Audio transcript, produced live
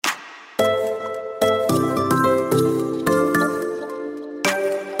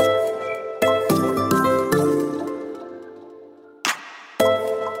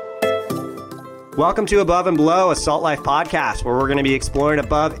Welcome to Above and Below, a Salt Life podcast, where we're going to be exploring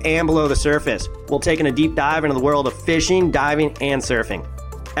above and below the surface. We'll take in a deep dive into the world of fishing, diving, and surfing.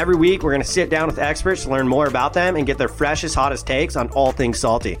 Every week, we're going to sit down with experts to learn more about them and get their freshest, hottest takes on all things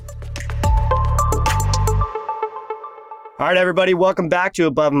salty. All right, everybody, welcome back to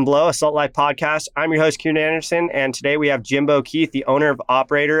Above and Below, a Salt Life podcast. I'm your host, Kieran Anderson, and today we have Jimbo Keith, the owner and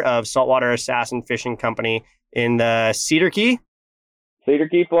operator of Saltwater Assassin Fishing Company in Cedar Key? Cedar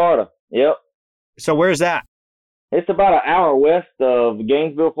Key, Florida. Yep. So where's that? It's about an hour west of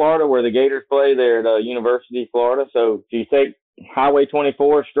Gainesville, Florida, where the Gators play there at University of Florida. So if you take Highway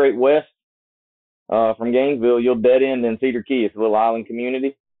 24 straight west from Gainesville, you'll dead end in Cedar Key. It's a little island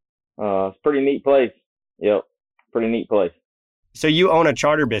community. It's a pretty neat place. Yep, pretty neat place. So you own a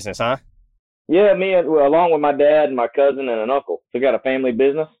charter business, huh? Yeah, along with my dad and my cousin and an uncle. So we got a family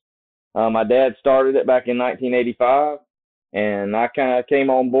business. My dad started it back in 1985. And I kind of came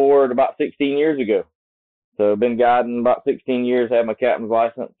on board about 16 years ago. So I've been guiding about 16 years, had my captain's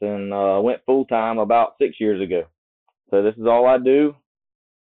license, and went full-time about 6 years ago. So this is all I do.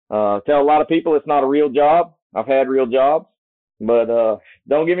 Tell a lot of people it's not a real job. I've had real jobs. But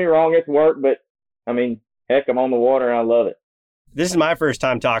don't get me wrong, it's work. But, I mean, heck, I'm on the water and I love it. This is my first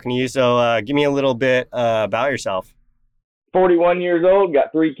time talking to you, so give me a little bit about yourself. 41 years old,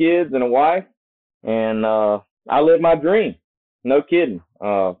 got 3 kids and a wife. And I live my dream. No kidding.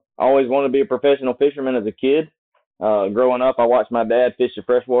 I always wanted to be a professional fisherman as a kid. Growing up, I watched my dad fish the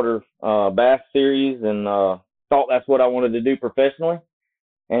freshwater bass series and thought that's what I wanted to do professionally.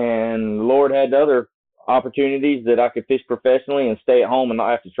 And the Lord had other opportunities that I could fish professionally and stay at home and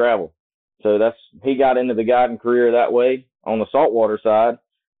not have to travel. So he got into the guiding career that way on the saltwater side.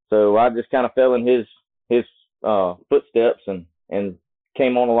 So I just kind of fell in his footsteps and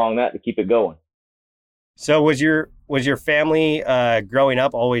came on along that to keep it going. So was your family growing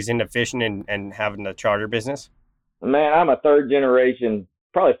up always into fishing and having the charter business? Man, I'm a third generation,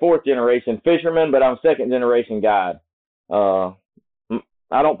 probably fourth generation fisherman, but I'm second generation guide. I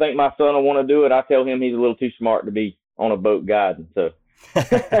don't think my son will want to do it. I tell him he's a little too smart to be on a boat guiding. So,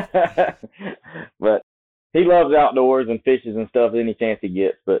 but he loves outdoors and fishes and stuff any chance he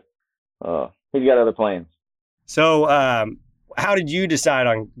gets. But he's got other plans. So, how did you decide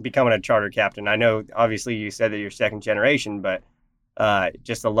on becoming a charter captain? I know, obviously, you said that you're second generation, but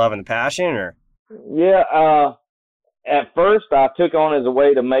just the love and the passion, or? Yeah, at first I took on as a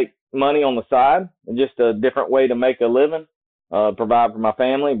way to make money on the side, just a different way to make a living, provide for my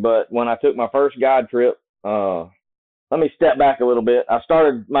family. But when I took my first guide trip, let me step back a little bit.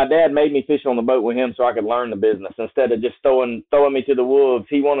 My dad made me fish on the boat with him so I could learn the business instead of just throwing me to the wolves.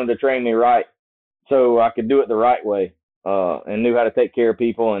 He wanted to train me right so I could do it the right way. And knew how to take care of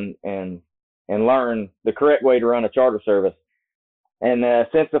people and learn the correct way to run a charter service. And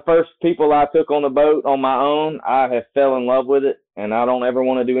since the first people I took on the boat on my own, I have fell in love with it, and I don't ever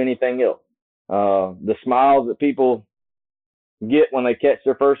want to do anything else. The smiles that people get when they catch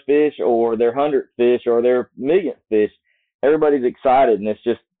their first fish or their 100th fish or their 1,000th fish, everybody's excited, and it's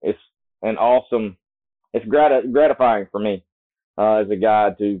an awesome, it's gratifying for me as a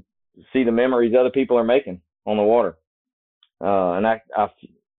guide to see the memories other people are making on the water. How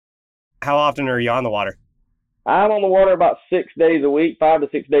often are you on the water? I'm on the water about 5 to 6 days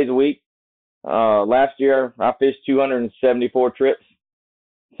a week. Last year I fished 274 trips.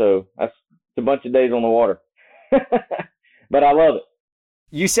 So that's a bunch of days on the water, but I love it.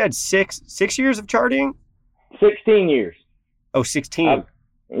 You said six years of charting? 16 years. Oh, 16.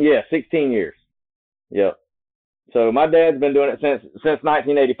 Yeah, 16 years. Yep. So my dad's been doing it since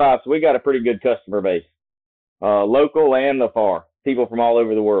 1985. So we got a pretty good customer base. Local and the far, people from all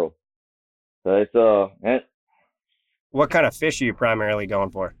over the world. So it's What kind of fish are you primarily going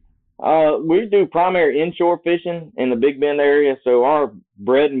for? We do primary inshore fishing in the Big Bend area. So our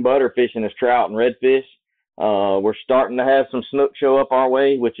bread and butter fishing is trout and redfish. We're starting to have some snook show up our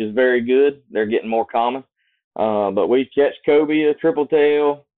way, which is very good. They're getting more common. But we catch cobia, triple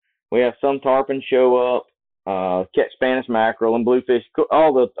tail. We have some tarpon show up. Catch Spanish mackerel and bluefish,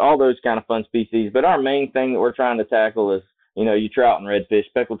 all those kind of fun species. But our main thing that we're trying to tackle is, your trout and redfish,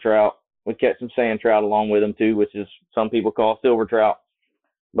 speckled trout. We catch some sand trout along with them too, which is some people call silver trout.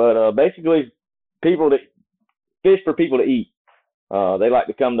 But basically, people that fish for people to eat. They like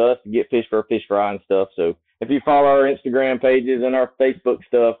to come to us to get fish for a fish fry and stuff. So if you follow our Instagram pages and our Facebook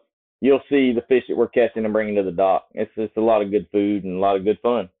stuff, you'll see the fish that we're catching and bringing to the dock. It's just a lot of good food and a lot of good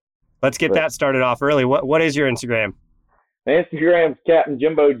fun. Let's get that started off early. What is your Instagram? My Instagram is Captain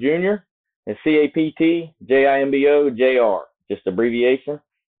Jimbo Jr. It's CaptJimbo Jr. Just abbreviation.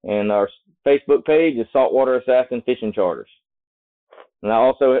 And our Facebook page is Saltwater Assassin Fishing Charters. And I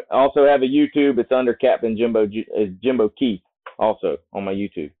also have a YouTube. It's under Captain Jimbo Keith, also on my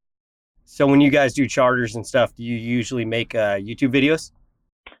YouTube. So when you guys do charters and stuff, do you usually make YouTube videos?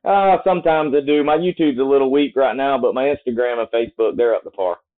 Sometimes I do. My YouTube's a little weak right now, but my Instagram and Facebook, they're up to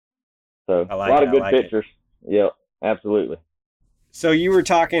par. So a lot of good pictures. Yep, absolutely. So you were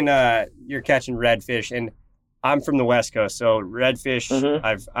talking, you're catching redfish, and I'm from the West Coast, so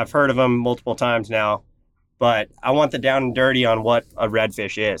redfish, I've heard of them multiple times now, but I want the down and dirty on what a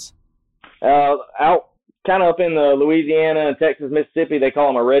redfish is. Out kind of up in the Louisiana and Texas, Mississippi, they call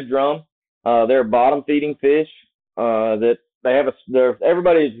them a red drum. They're bottom feeding fish that they have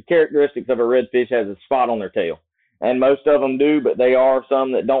everybody's characteristics of a redfish has a spot on their tail, and most of them do, but they are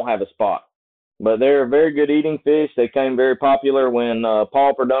some that don't have a spot. But they're a very good eating fish. They became very popular when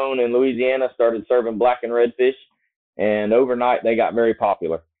Paul Prudhomme in Louisiana started serving black and redfish, and overnight they got very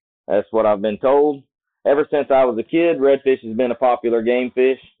popular. That's what I've been told. Ever since I was a kid, redfish has been a popular game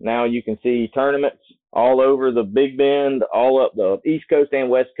fish. Now you can see tournaments all over the Big Bend, all up the East Coast and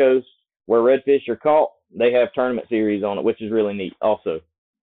West Coast where redfish are caught. They have tournament series on it, which is really neat also.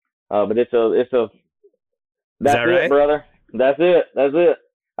 But that's it, right? Brother. That's it.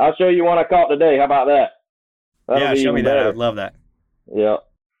 I'll show you one I caught today. How about that? Yeah, show me that. I would love that. Yeah.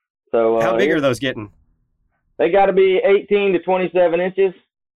 So how big are those getting? They got to be 18 to 27 inches.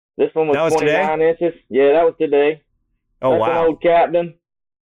 This one was 29 today? Inches. Yeah, that was today. Oh, That's wow. An old captain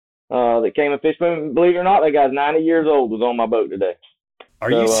that came and fished with me. Believe it or not, that guy's 90 years old, was on my boat today. Are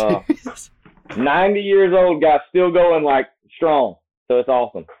you serious? 90 years old guy, still going like strong. So it's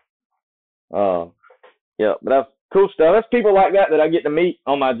awesome. Yeah, but that's cool stuff. That's people like that I get to meet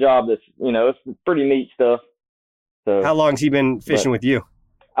on my job. That's, it's pretty neat stuff. So how long's he been fishing with you?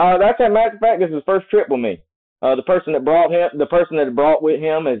 That's a matter of fact, this is his first trip with me. The person that brought with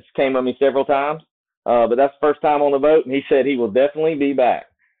him has came with me several times. But that's the first time on the boat, and he said he will definitely be back.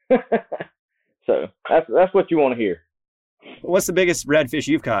 So that's what you want to hear. What's the biggest redfish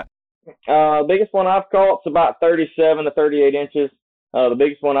you've caught? Biggest one I've caught is about 37 to 38 inches. The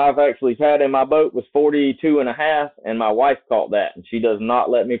biggest one I've actually had in my boat was 42 and a half, and my wife caught that, and she does not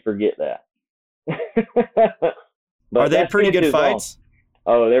let me forget that. Are they pretty good fights?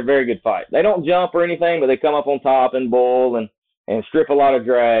 Oh, they're very good fights. They don't jump or anything, but they come up on top and boil and strip a lot of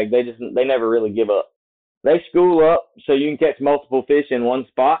drag. They never really give up. They school up so you can catch multiple fish in one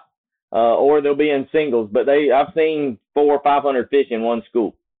spot, or they'll be in singles. But I've seen 400 or 500 fish in one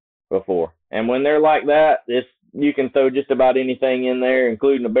school before, and when they're like that, you can throw just about anything in there,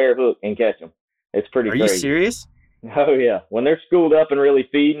 including a bare hook, and catch them. It's pretty crazy. Are you serious? Oh, yeah. When they're schooled up and really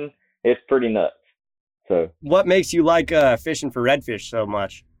feeding, it's pretty nuts. So, what makes you like fishing for redfish so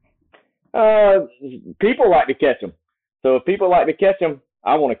much? People like to catch them. So if people like to catch them,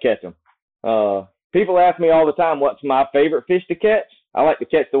 I want to catch them. People ask me all the time, what's my favorite fish to catch? I like to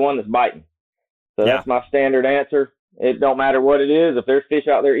catch the one that's biting. So that's my standard answer. It don't matter what it is. If there's fish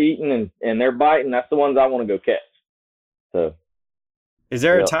out there eating and they're biting, that's the ones I want to go catch. So, is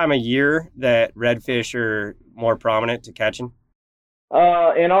there a time of year that redfish are more prominent to catching?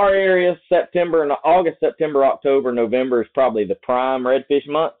 In our area, August, September, October, November is probably the prime redfish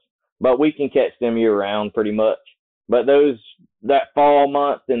months, but we can catch them year round pretty much. But that fall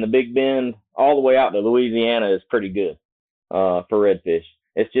month in the Big Bend all the way out to Louisiana is pretty good for redfish.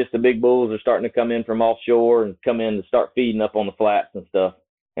 It's just the big bulls are starting to come in from offshore and come in to start feeding up on the flats and stuff,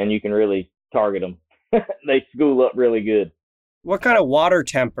 and you can really target them. They school up really good. What kind of water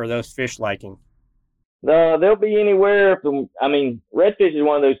temp are those fish liking? They'll be anywhere from, redfish is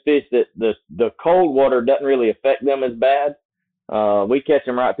one of those fish that the cold water doesn't really affect them as bad. We catch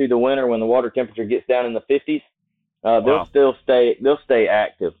them right through the winter when the water temperature gets down in the 50s. They'll stay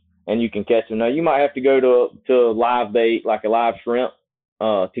active, and you can catch them. Now you might have to go to a live bait, like a live shrimp,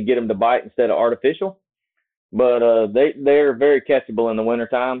 to get them to bite instead of artificial. But they're very catchable in the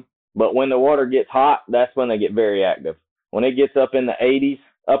wintertime. But when the water gets hot, that's when they get very active. When it gets up in the 80s,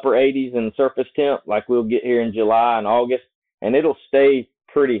 upper 80s in surface temp, like we'll get here in July and August, and it'll stay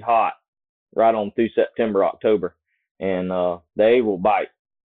pretty hot right on through September, October, and they will bite.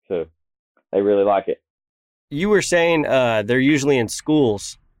 So they really like it. You were saying they're usually in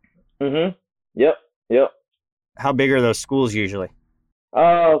schools. Mm-hmm. Yep. How big are those schools usually?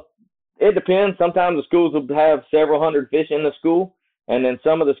 It depends. Sometimes the schools will have several hundred fish in the school, and then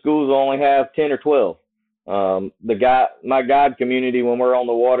some of the schools will only have 10 or 12. My guide community, when we're on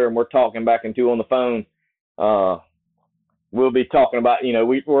the water and we're talking back and two on the phone, we'll be talking about,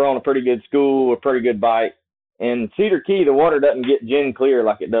 we're on a pretty good school, a pretty good bite. In Cedar Key, the water doesn't get gin clear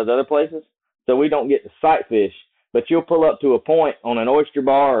like it does other places, so we don't get to sight fish. But you'll pull up to a point on an oyster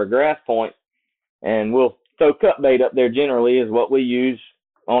bar or a grass point, and we'll So cut bait up there generally is what we use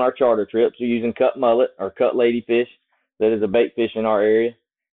on our charter trips. We're using cut mullet or cut ladyfish. That is a bait fish in our area.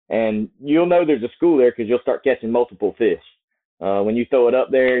 And you'll know there's a school there because you'll start catching multiple fish. When you throw it up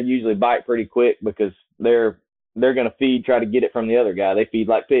there, you usually bite pretty quick because they're going to feed, try to get it from the other guy. They feed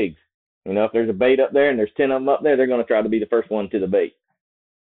like pigs. You know, if there's a bait up there and there's 10 of them up there, they're going to try to be the first one to the bait.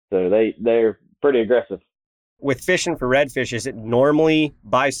 So they're pretty aggressive. With fishing for redfish, is it normally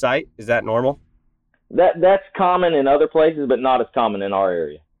by sight? Is that normal? That's common in other places, but not as common in our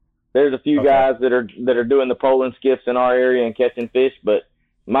area. There's a few guys that are doing the poling skiffs in our area and catching fish, but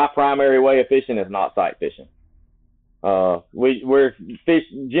my primary way of fishing is not sight fishing. We're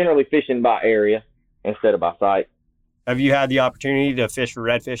generally fishing by area instead of by sight. Have you had the opportunity to fish for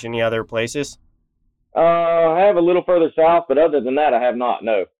redfish any other places? I have a little further south, but other than that, I have not.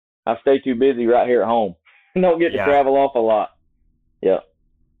 No, I stay too busy right here at home. Don't get to travel off a lot. Yeah.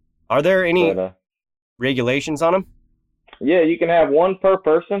 Are there any regulations on them? Yeah, you can have one per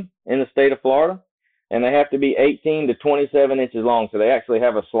person in the state of Florida, and they have to be 18 to 27 inches long. So they actually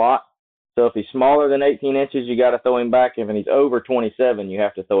have a slot. So if he's smaller than 18 inches, you got to throw him back. If he's over 27, you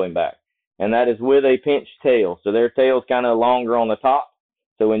have to throw him back. And that is with a pinched tail. So their tail's kind of longer on the top.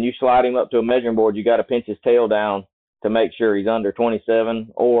 So when you slide him up to a measuring board, you got to pinch his tail down to make sure he's under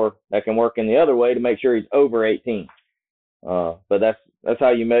 27, or that can work in the other way to make sure he's over 18. But that's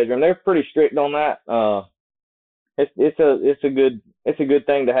how you measure them. They're pretty strict on that. It's a good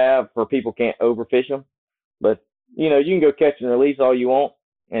thing to have for people can't overfish them. But you know, you can go catch and release all you want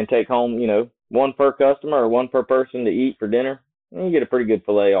and take home, you know, one per customer or one per person to eat for dinner, and you get a pretty good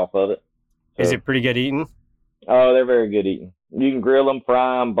fillet off of it. So, is it pretty good eating? Oh, they're very good eating. You can grill them,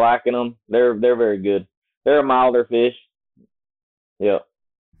 fry them, blacken them. They're very good. They're a milder fish. Yep.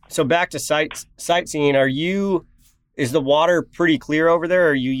 So back to sightseeing, is the water pretty clear over there,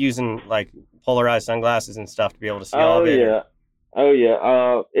 or are you using like polarized sunglasses and stuff to be able to see all of it? Oh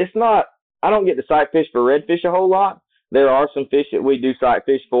yeah. It's not, I don't get to sight fish for redfish a whole lot. There are some fish that we do sight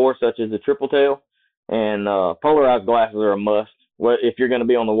fish for, such as the triple tail, and polarized glasses are a must. If you're going to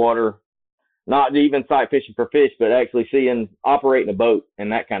be on the water, not even sight fishing for fish, but actually operating a boat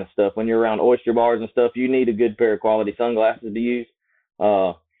and that kind of stuff. When you're around oyster bars and stuff, you need a good pair of quality sunglasses to use.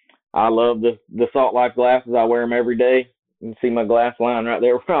 I love the Salt Life glasses. I wear them every day. You can see my glass line right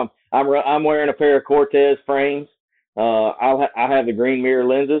there. I'm wearing a pair of Cortez frames. I have the green mirror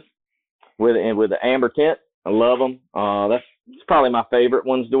lenses with the amber tint. I love them. That's probably my favorite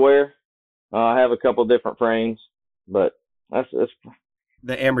ones to wear. I have a couple different frames, but that's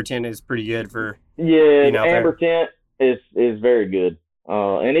the amber tint is pretty good for the amber tint is very good.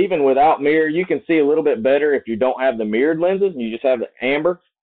 And even without mirror, you can see a little bit better if you don't have the mirrored lenses and you just have the amber.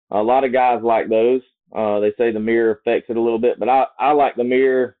 A lot of guys like those. They say the mirror affects it a little bit, but I like the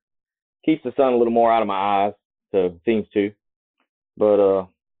mirror. Keeps the sun a little more out of my eyes, so it seems to. But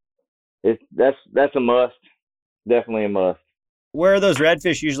that's a must. Definitely a must. Where are those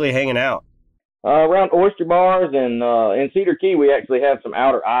redfish usually hanging out? Around oyster bars, and in Cedar Key, we actually have some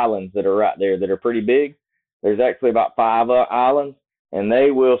outer islands that are right there that are pretty big. There's actually about 5 islands, and they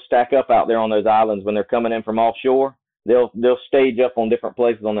will stack up out there on those islands when they're coming in from offshore. They'll stage up on different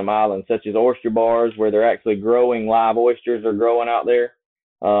places on them islands, such as oyster bars where they're actually growing live oysters are growing out there.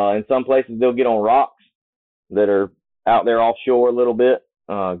 In some places, they'll get on rocks that are out there offshore a little bit.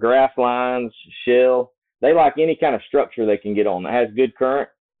 Grass lines, shell. They like any kind of structure they can get on that has good current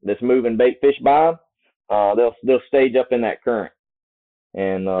that's moving bait fish by them. They'll stage up in that current,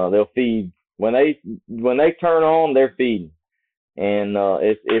 and they'll feed. When they turn on, they're feeding, and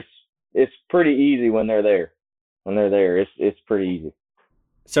it's pretty easy when they're there. When they're there, it's pretty easy.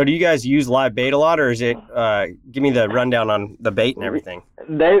 So do you guys use live bait a lot, or is it give me the rundown on the bait and everything?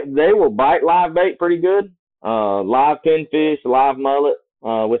 They will bite live bait pretty good. Live pinfish, live mullet,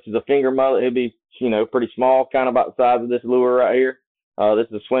 which is a finger mullet. It'll be, pretty small, kind of about the size of this lure right here. This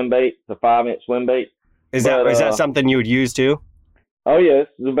is a swim bait. It's a 5-inch swim bait. Is that something you would use too? Oh yeah, this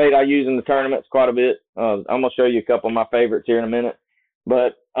is a bait I use in the tournaments quite a bit. I'm gonna show you a couple of my favorites here in a minute.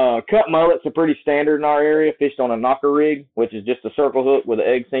 But cut mullets are pretty standard in our area, fished on a knocker rig, which is just a circle hook with an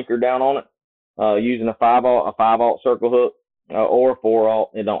egg sinker down on it, using a 5/0 circle hook or a 4/0.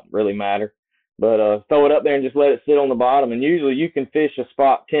 It don't really matter. But throw it up there and just let it sit on the bottom. And usually you can fish a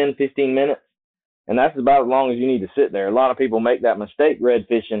spot 10, 15 minutes, and that's about as long as you need to sit there. A lot of people make that mistake red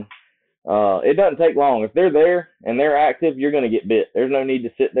fishing. It doesn't take long. If they're there and they're active, you're going to get bit. There's no need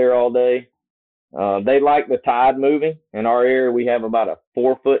to sit there all day. They like the tide moving. In our area, we have about a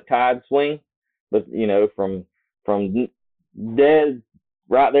 4-foot tide swing, but from dead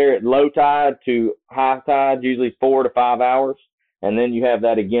right there at low tide to high tide, usually 4 to 5 hours, and then you have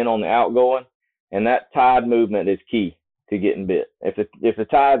that again on the outgoing. and that tide movement is key to getting bit. If the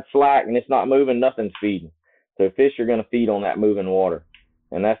tide's slack and it's not moving, nothing's feeding. So fish are going to feed on that moving water,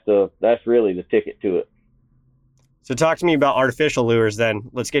 and that's really the ticket to it. So talk to me about artificial lures then.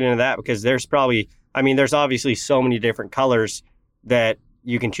 Let's get into that, because there's obviously so many different colors that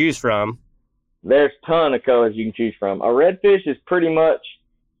you can choose from. There's a ton of colors you can choose from. A redfish is pretty much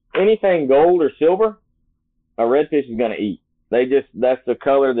anything gold or silver, a redfish is going to eat. That's the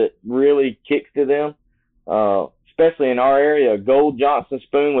color that really kicks to them. Especially in our area, a gold Johnson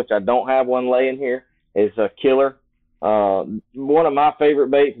spoon, which I don't have one laying here, is a killer. One of my favorite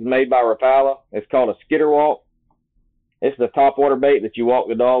baits is made by Rapala. It's called a skitter walk. It's the topwater bait that you walk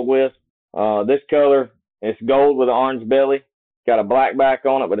the dog with. This color, it's gold with an orange belly. It's got a black back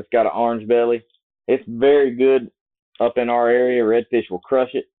on it, but it's got an orange belly. It's very good up in our area. Redfish will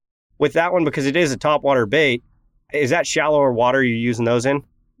crush it. With that one, because it is a topwater bait, is that shallower water you're using those in?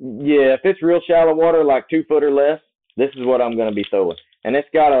 Yeah, if it's real shallow water, like 2 foot or less, this is what I'm going to be throwing. And it's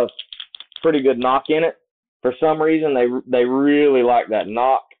got a pretty good knock in it. For some reason, they really like that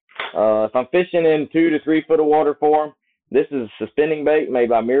knock. If I'm fishing in 2 to 3 foot of water for them, this is a suspending bait made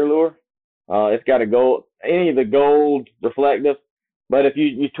by Mirror. It's got any of the gold reflective. But if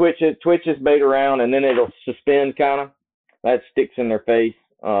you twitch this bait around, and then it'll suspend kind of, that sticks in their face.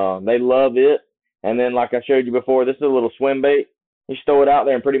 They love it. And then, like I showed you before, this is a little swim bait. You just throw it out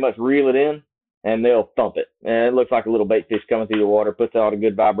there and pretty much reel it in, and they'll thump it. And it looks like a little bait fish coming through the water, puts out a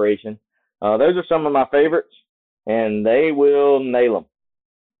good vibration. Those are some of my favorites, and they will nail them.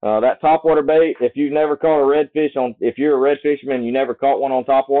 That topwater bait, if you've never caught a redfish if you're a red fisherman, you never caught one on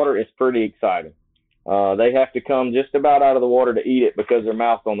topwater, it's pretty exciting. They have to come just about out of the water to eat it because their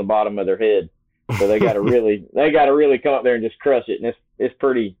mouth's on the bottom of their head. So they got to really come up there and just crush it, and it's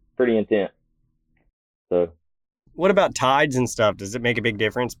pretty intense. So, what about tides and stuff? Does it make a big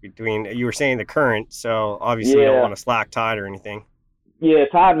difference between, you were saying the current, so obviously you don't want a slack tide or anything. Yeah,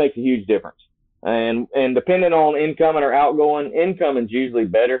 tide makes a huge difference. And depending on incoming or outgoing, incoming's usually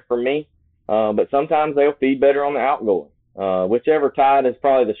better for me. But sometimes they'll feed better on the outgoing. Whichever tide is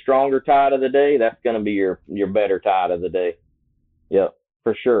probably the stronger tide of the day, that's going to be your better tide of the day. Yep,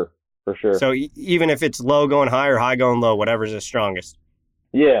 for sure. So even if it's low going high or high going low, whatever's the strongest.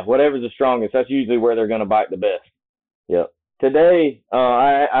 Yeah, whatever's the strongest, that's usually where they're going to bite the best. Yep. Today,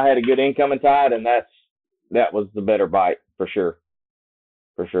 I had a good incoming tide, and that was the better bite for sure.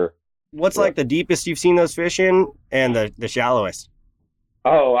 What's like the deepest you've seen those fish in, and the shallowest?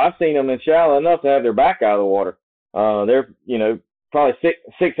 Oh, I've seen them in shallow enough to have their back out of the water. They're probably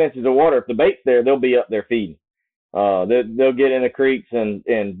six inches of water. If the bait's there, they'll be up there feeding. They'll get in the creeks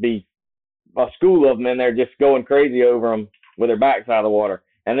and be a school of them in there just going crazy over them with their backs out of the water.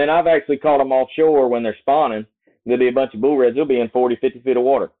 And then I've actually caught them offshore when they're spawning. There'll be a bunch of bull reds. They'll be in 40, 50 feet of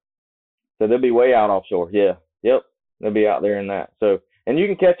water. So they'll be way out offshore. Yeah. Yep. They'll be out there in that. So, and you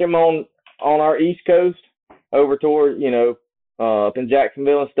can catch them on our East Coast over toward, up in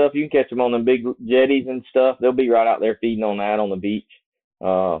Jacksonville and stuff. You can catch them on them big jetties and stuff. They'll be right out there feeding on that on the beach.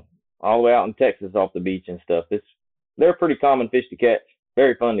 All the way out in Texas off the beach and stuff. They're a pretty common fish to catch.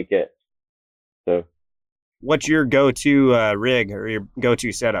 Very fun to catch. So, what's your go-to rig or your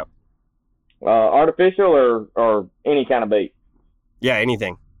go-to setup? Artificial or any kind of bait? Yeah,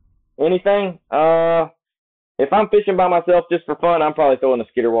 anything. Anything? If I'm fishing by myself just for fun, I'm probably throwing a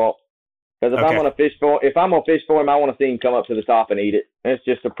skitter walk. Because if I'm gonna fish for him, I want to see him come up to the top and eat it. It's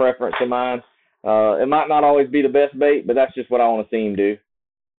just a preference of mine. It might not always be the best bait, but that's just what I want to see him do.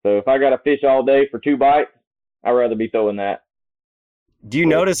 So if I got to fish all day for 2 bites, I'd rather be throwing that. Do you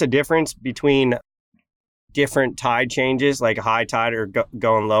notice a difference between different tide changes, like a high tide or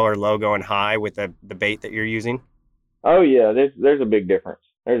going low or low going high with the bait that you're using? Oh yeah, there's a big difference.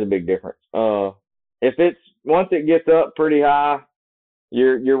 Once it gets up pretty high,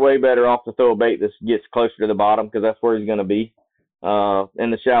 you're way better off to throw a bait that gets closer to the bottom, because that's where he's going to be.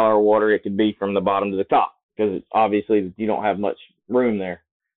 In the shallower water, it could be from the bottom to the top, because obviously you don't have much room there.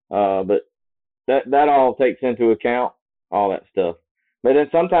 But that all takes into account all that stuff. But then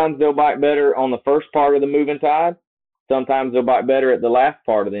sometimes they'll bite better on the first part of the moving tide. Sometimes they'll bite better at the last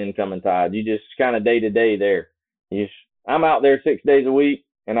part of the incoming tide. You just kind of day to day there. I'm out there 6 days a week,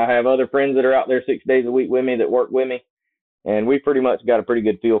 and I have other friends that are out there 6 days a week with me that work with me, and we pretty much got a pretty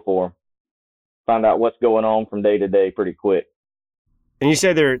good feel for them. Find out what's going on from day to day pretty quick. And you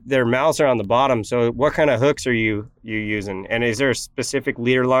said their mouths are on the bottom, so what kind of hooks are you using? And is there a specific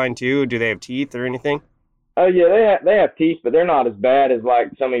leader line too? Do they have teeth or anything? Oh yeah, they have teeth, but they're not as bad as like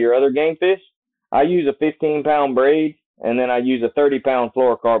some of your other game fish. I use a 15-pound braid, and then I use a 30-pound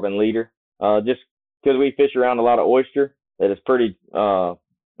fluorocarbon leader, just because we fish around a lot of oyster. That is pretty,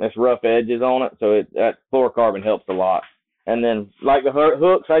 There's rough edges on it, so that fluorocarbon helps a lot. And then like the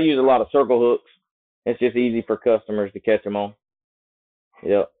hooks, I use a lot of circle hooks. It's just easy for customers to catch them on.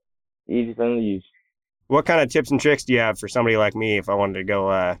 Yep, easy for them to use. What kind of tips and tricks do you have for somebody like me if I wanted to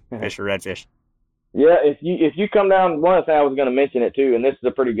go fish for redfish? Yeah, if you come down, one of the things I was going to mention it too, and this is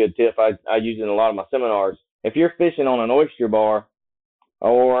a pretty good tip I use in a lot of my seminars. If you're fishing on an oyster bar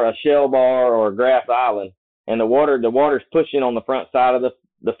or a shell bar or a grass island, and the water's pushing on the front side of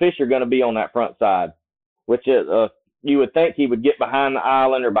the fish are going to be on that front side, which is you would think he would get behind the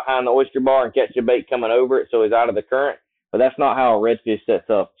island or behind the oyster bar and catch a bait coming over it so he's out of the current. But that's not how a redfish sets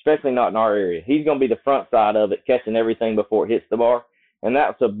up, especially not in our area. He's going to be the front side of it, catching everything before it hits the bar, and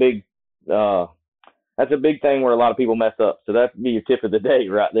that's a big thing where a lot of people mess up. So that'd be your tip of the day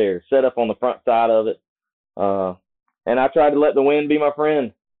right there. Set up on the front side of it. And I try to let the wind be my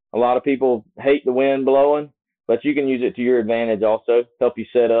friend. A lot of people hate the wind blowing, but you can use it to your advantage also. Help you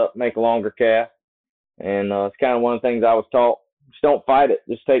set up, make a longer cast. And it's kind of one of the things I was taught. Just don't fight it.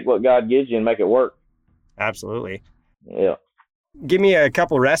 Just take what God gives you and make it work. Absolutely. Yeah. Give me a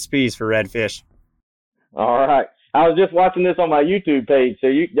couple recipes for redfish. All right. I was just watching this on my YouTube page, so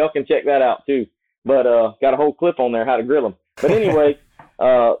y'all can check that out too. But got a whole clip on there how to grill them. But anyway,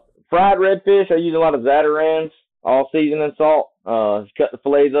 fried redfish, I use a lot of Zatarain's, all seasoned and salt. Cut the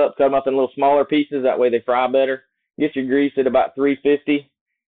fillets up, cut them up in little smaller pieces. That way they fry better. Get your grease at about 350.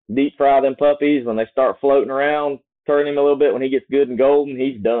 Deep fry them puppies. When they start floating around, turn him a little bit. When he gets good and golden,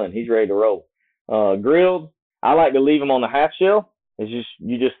 he's done. He's ready to roll. Grilled, I like to leave them on the half shell. You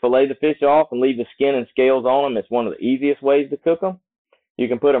just fillet the fish off and leave the skin and scales on them. It's one of the easiest ways to cook them. You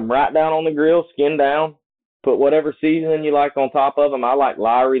can put them right down on the grill, skin down, put whatever seasoning you like on top of them. I like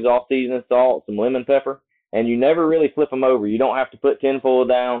Lawry's all seasoned salt, some lemon pepper, and you never really flip them over. You don't have to put tinfoil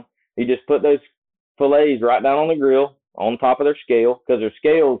down. You just put those fillets right down on the grill on top of their scale, because their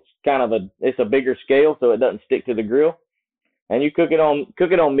scale's it's a bigger scale, so it doesn't stick to the grill. And you cook it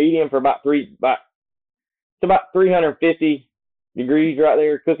on medium for about 350 degrees right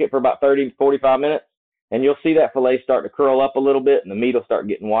there. Cook it for about 30 to 45 minutes. And you'll see that fillet start to curl up a little bit, and the meat will start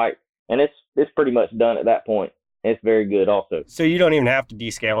getting white. And it's pretty much done at that point. It's very good also. So you don't even have to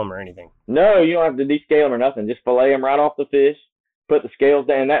descale them or anything? No, you don't have to descale them or nothing. Just fillet them right off the fish, put the scales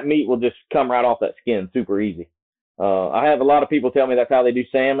down, and that meat will just come right off that skin super easy. I have a lot of people tell me that's how they do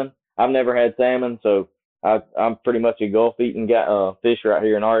salmon. I've never had salmon, so I'm pretty much a Gulf eating fish right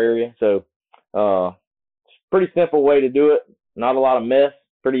here in our area. So it's a pretty simple way to do it. Not a lot of mess.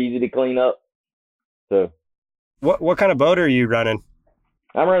 Pretty easy to clean up. So, what kind of boat are you running?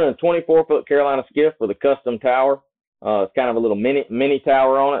 I'm running a 24-foot Carolina skiff with a custom tower. It's kind of a little mini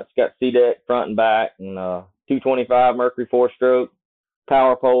tower on it. It's got C-deck front and back, and 225 Mercury 4-stroke,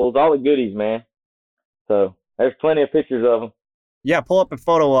 power poles, all the goodies, man. So there's plenty of pictures of them. Yeah, pull up a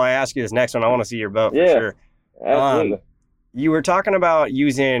photo while I ask you this next one. I want to see your boat for sure. Absolutely. You were talking about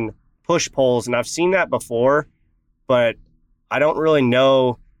using push poles, and I've seen that before, but I don't really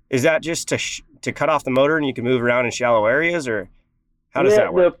know. Is that just to cut off the motor and you can move around in shallow areas, or how does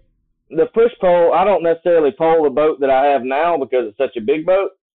that work? The push pole, I don't necessarily pole the boat that I have now because it's such a big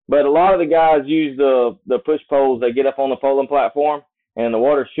boat, but a lot of the guys use the push poles. They get up on the poling platform, and the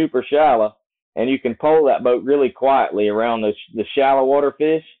water's super shallow, and you can pole that boat really quietly around the shallow water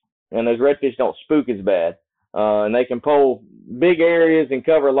fish, and those redfish don't spook as bad. And they can pole big areas and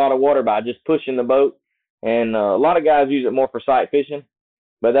cover a lot of water by just pushing the boat. And a lot of guys use it more for sight fishing,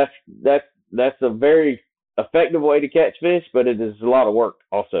 but that's a very effective way to catch fish, but it is a lot of work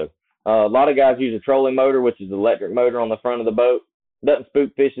also. A lot of guys use a trolling motor, which is an electric motor on the front of the boat. Doesn't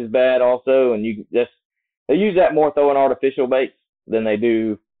spook fish as bad also, and they use that more throwing artificial baits than they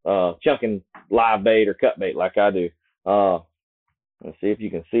do chunking live bait or cut bait like I do. Let's see if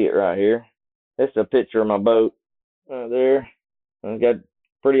you can see it right here. This is a picture of my boat right there. I've got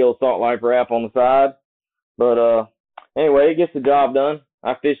pretty old Salt Life wrap on the side. But anyway, it gets the job done.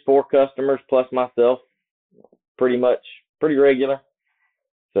 I fish 4 customers plus myself, pretty regular.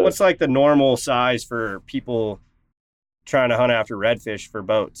 So, what's like the normal size for people trying to hunt after redfish for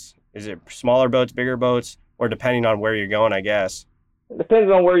boats? Is it smaller boats, bigger boats, or depending on where you're going, I guess? It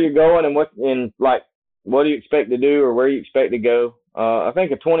depends on where you're going and what do you expect to do or where you expect to go. I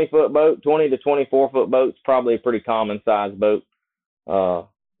think a 20-foot boat, 20 to 24-foot boat is probably a pretty common size boat.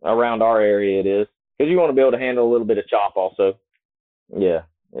 Around our area it is. Because you want to be able to handle a little bit of chop also. Yeah.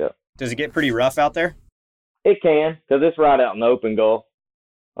 Does it get pretty rough out there? It can, because it's right out in the open Gulf.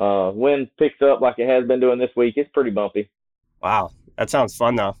 Wind picks up like it has been doing this week. It's pretty bumpy. Wow. That sounds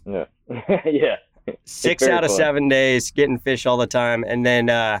fun, though. Yeah. Yeah. 6 out of 7 days, getting fish all the time, and then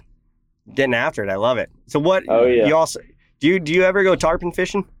getting after it. I love it. So what? Oh, yeah. Do you ever go tarpon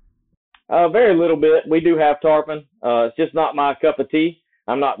fishing? Very little bit. We do have tarpon. It's just not my cup of tea.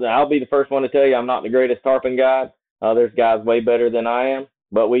 I'll be the first one to tell you I'm not the greatest tarpon guide. There's guys way better than I am,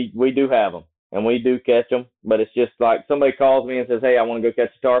 but we do have them and we do catch them. But it's just like somebody calls me and says, "Hey, I want to go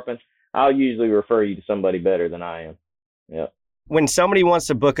catch a tarpon." I'll usually refer you to somebody better than I am. Yeah. When somebody wants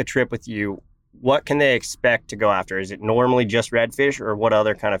to book a trip with you, what can they expect to go after? Is it normally just redfish, or what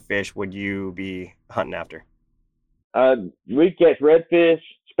other kind of fish would you be hunting after? We catch redfish,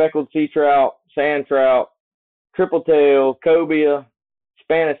 speckled sea trout, sand trout, triple tail, cobia,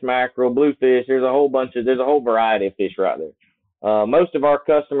 Spanish mackerel, bluefish. There's a whole variety of fish right there. Most of our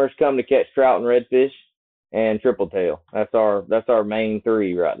customers come to catch trout and redfish and triple tail. That's our main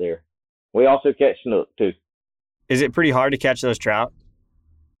three right there. We also catch snook too. Is it pretty hard to catch those trout?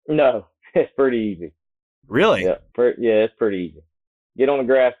 No, it's pretty easy. Really? Yeah, it's pretty easy. Get on the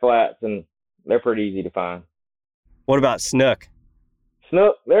grass flats and they're pretty easy to find. What about snook?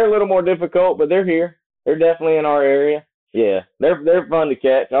 Snook, they're a little more difficult, but they're here. They're definitely in our area. Yeah, they're fun to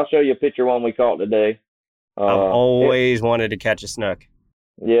catch. I'll show you a picture of one we caught today. I've always wanted to catch a snook.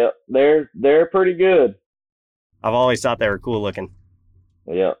 Yeah, they're pretty good. I've always thought they were cool looking.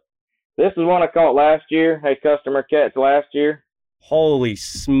 Yeah. This is one I caught last year. Had customer catch last year. Holy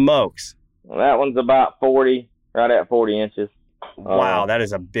smokes. Well, that one's about 40, right at 40 inches. Wow, that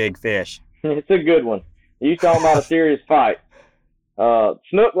is a big fish. It's a good one. You talking about a serious fight.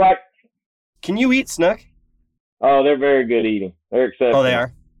 Snook like... Can you eat snook? Oh, they're very good eating. They're exceptional. Oh, they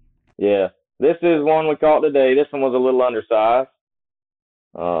are? Yeah. This is one we caught today. This one was a little undersized.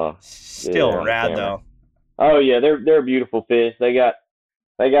 Still rad, though. Oh, yeah, they're beautiful fish. They got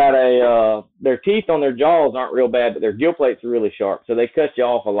their teeth on their jaws aren't real bad, but their gill plates are really sharp, so they cut you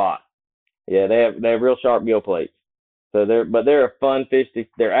off a lot. Yeah, they have real sharp gill plates. So they're a fun fish.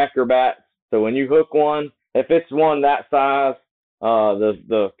 They're acrobats. So when you hook one, if it's one that size,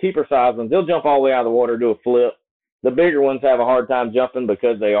 the keeper size ones, they'll jump all the way out of the water, do a flip. The bigger ones have a hard time jumping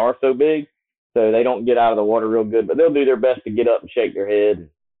because they are so big, so they don't get out of the water real good, but they'll do their best to get up and shake their head and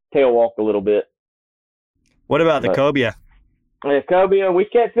tail walk a little bit. What about the cobia? Yeah, cobia, we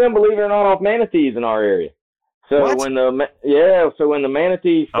catch them, believe it or not, off manatees in our area. So what? when the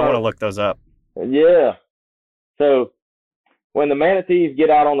manatees I want to look those up. Yeah. So when the manatees get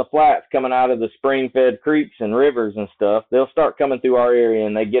out on the flats coming out of the spring-fed creeks and rivers and stuff, they'll start coming through our area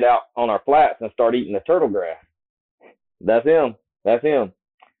and they get out on our flats and start eating the turtle grass. That's him.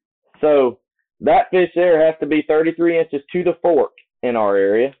 So that fish there has to be 33 inches to the fork in our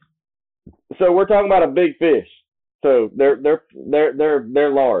area. So we're talking about a big fish. So they're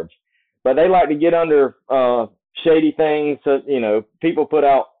large, but they like to get under shady things. So, people put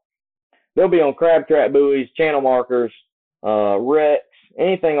out, they'll be on crab trap buoys, channel markers, wrecks,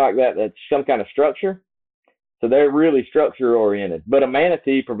 anything like that that's some kind of structure. So they're really structure oriented. But a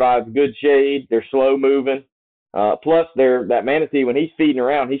manatee provides good shade. They're slow moving. Plus, that manatee, when he's feeding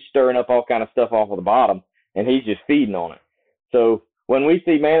around, he's stirring up all kind of stuff off of the bottom, and he's just feeding on it. So when we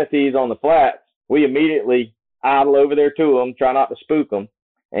see manatees on the flats, we immediately idle over there to them, try not to spook them,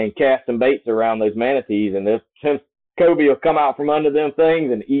 and cast some baits around those manatees, and this cobia will come out from under them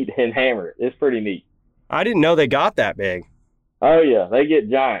things and eat and hammer it. It's pretty neat. I didn't know they got that big. Oh, yeah. They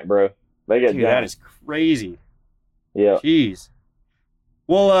get giant, bro. They get giant. That is crazy. Yeah. Jeez.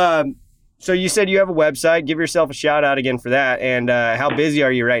 Well, so you said you have a website. Give yourself a shout out again for that. And how busy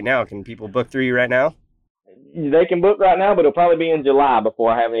are you right now? Can people book through you right now? They can book right now, but it'll probably be in July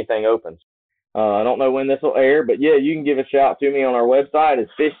before I have anything open. I don't know when this will air, but yeah, you can give a shout to me on our website.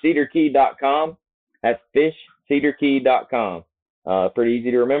 It's fishcedarkey.com. That's fishcedarkey.com. Pretty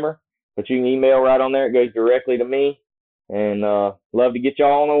easy to remember, but you can email right on there. It goes directly to me, and love to get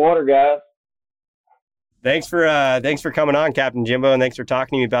y'all on the water, guys. Thanks for coming on, Captain Jimbo, and thanks for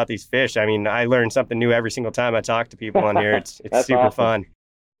talking to me about these fish. I mean, I learn something new every single time I talk to people on here. It's super awesome. Fun.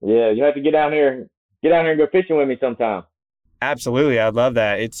 Yeah, you have to get down here and go fishing with me sometime. Absolutely. I'd love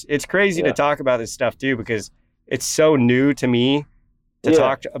that. It's crazy to talk about this stuff too, because it's so new to me to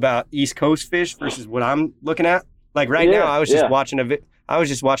talk about East Coast fish versus what I'm looking at. Like right now, I was just watching a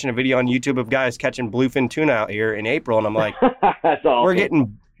video on YouTube of guys catching bluefin tuna out here in April, and I'm like, that's awesome.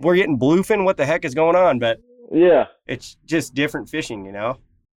 We're getting bluefin. What the heck is going on? But yeah, it's just different fishing,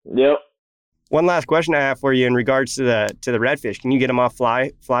 Yep. One last question I have for you in regards to the redfish. Can you get them off fly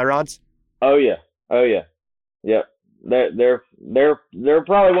rods? Oh yeah. Yep. They're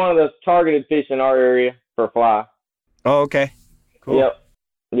probably one of the targeted fish in our area for fly. Oh, okay. Cool.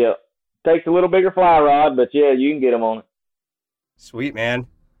 Yep. Takes a little bigger fly rod, but yeah, you can get them on it. Sweet, man.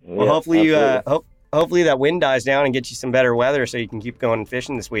 Well, hopefully hopefully that wind dies down and gets you some better weather so you can keep going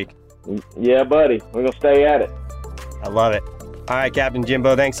fishing this week. Yeah, buddy. We're going to stay at it. I love it. All right, Captain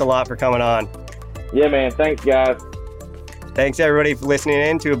Jimbo, thanks a lot for coming on. Yeah, man. Thanks, guys. Thanks, everybody, for listening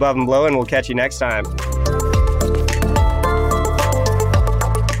in to Above and Below, and we'll catch you next time.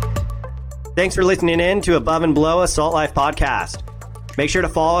 Thanks for listening in to Above and Below, a Salt Life podcast. Make sure to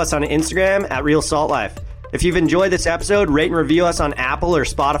follow us on Instagram at Real Salt Life. If you've enjoyed this episode, rate and review us on Apple or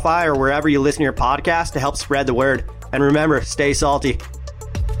Spotify or wherever you listen to your podcast to help spread the word. And remember, stay salty.